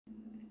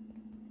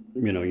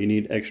you know, you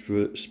need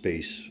extra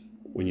space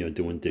when you're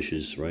doing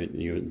dishes, right?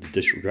 And the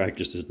dish rack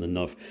just isn't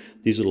enough.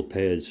 These little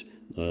pads,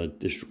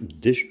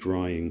 dish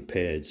drying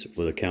pads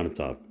for the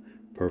countertop,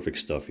 perfect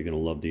stuff. You're gonna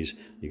love these.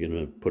 You're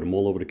gonna put them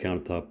all over the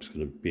countertop. It's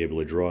gonna be able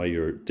to dry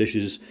your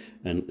dishes,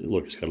 and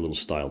look, it's got a little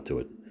style to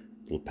it,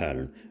 a little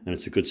pattern, and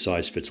it's a good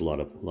size. Fits a lot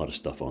of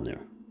stuff on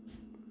there.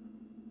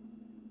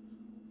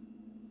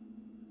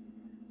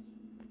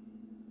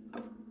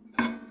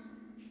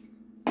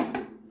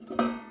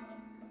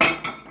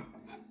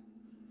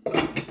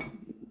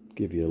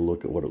 Give you a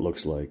look at what it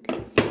looks like.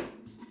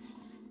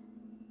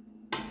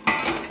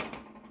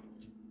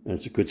 And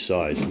it's a good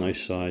size,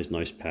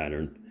 nice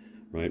pattern,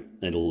 right?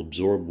 And it'll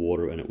absorb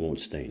water and it won't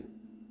stain.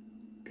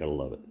 Gotta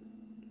love it.